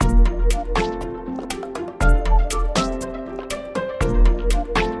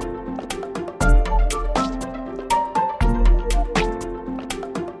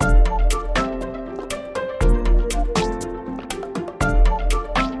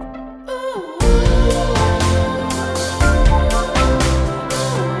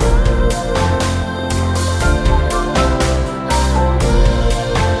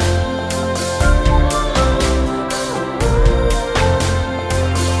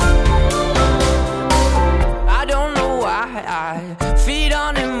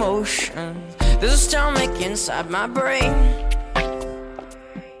There's a stomach inside my brain.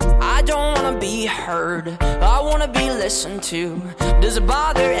 I don't wanna be heard, I wanna be listened to. Does it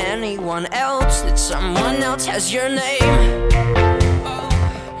bother anyone else that someone else has your name?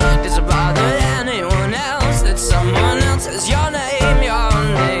 Does it bother anyone else that someone else has your name, your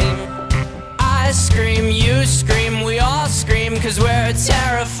name? I scream, you scream, we all scream, cause we're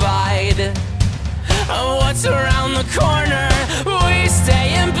terrified of what's around the corner. We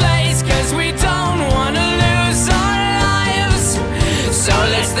stay in place cause we don't wanna lose our lives. So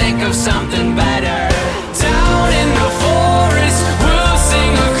let's think of something better. Down in the forest, we'll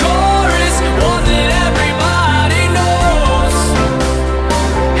sing a chorus, one that everybody knows.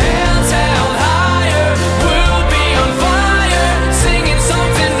 Hands held higher, we'll be on fire, singing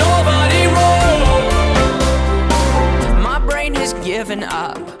something nobody wrote. My brain has given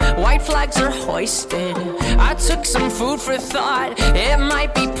up, white flags are hoisted. I took some food for thought, it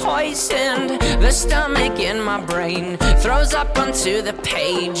might be poisoned. The stomach in my brain throws up onto the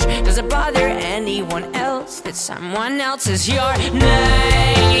page. Does it bother anyone else that someone else is your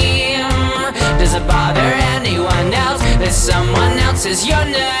name? Does it bother anyone else that someone else is your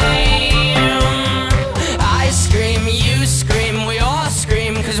name? I scream, you scream, we all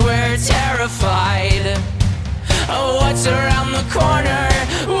scream, cause we're terrified of what's around the corner.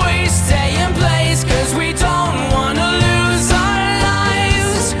 We stay in place cause we don't wanna lose our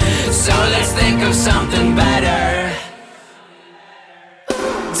lives. So let's think of something better.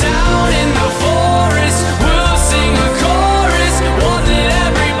 Down in the forest, we'll sing a chorus, one that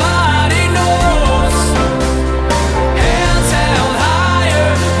everybody knows. Hands held higher,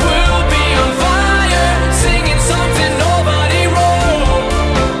 we'll be on fire, singing something nobody wrote.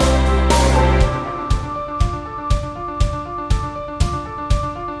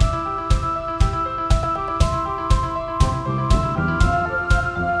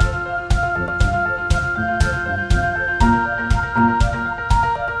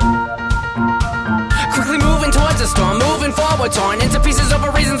 Quickly moving towards the storm, moving forward, torn into pieces over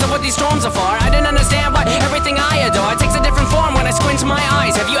reasons of what these storms are for. I didn't understand why everything I adore takes a different form when I squint my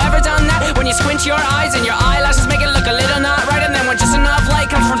eyes. Have you ever done that? When you squint your eyes and your eyelashes make it look a little not right, and then when just enough light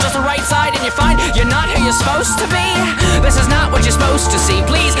comes from just the right side and you find you're not who you're supposed to be. This is not what you're supposed to see.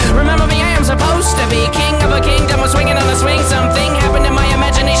 Please